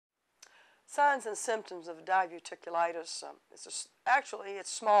Signs and symptoms of diverticulitis. Actually, it's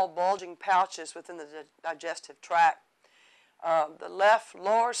small bulging pouches within the digestive tract. The left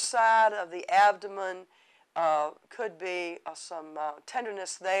lower side of the abdomen could be some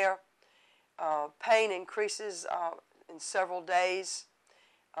tenderness there. Pain increases in several days.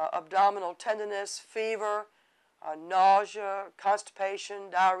 Abdominal tenderness, fever, nausea, constipation,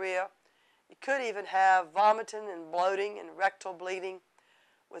 diarrhea. You could even have vomiting and bloating and rectal bleeding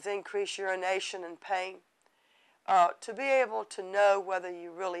with increased urination and pain. To be able to know whether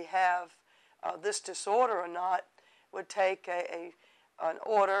you really have this disorder or not would take an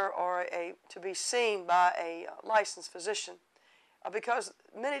order or to be seen by a licensed physician, because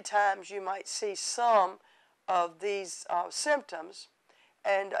many times you might see some of these symptoms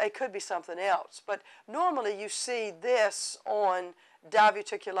and it could be something else. But normally you see this on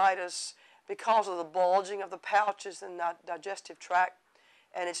diverticulitis because of the bulging of the pouches in the digestive tract,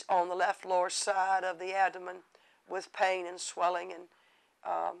 and it's on the left lower side of the abdomen with pain and swelling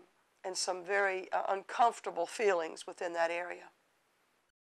and some very uncomfortable feelings within that area.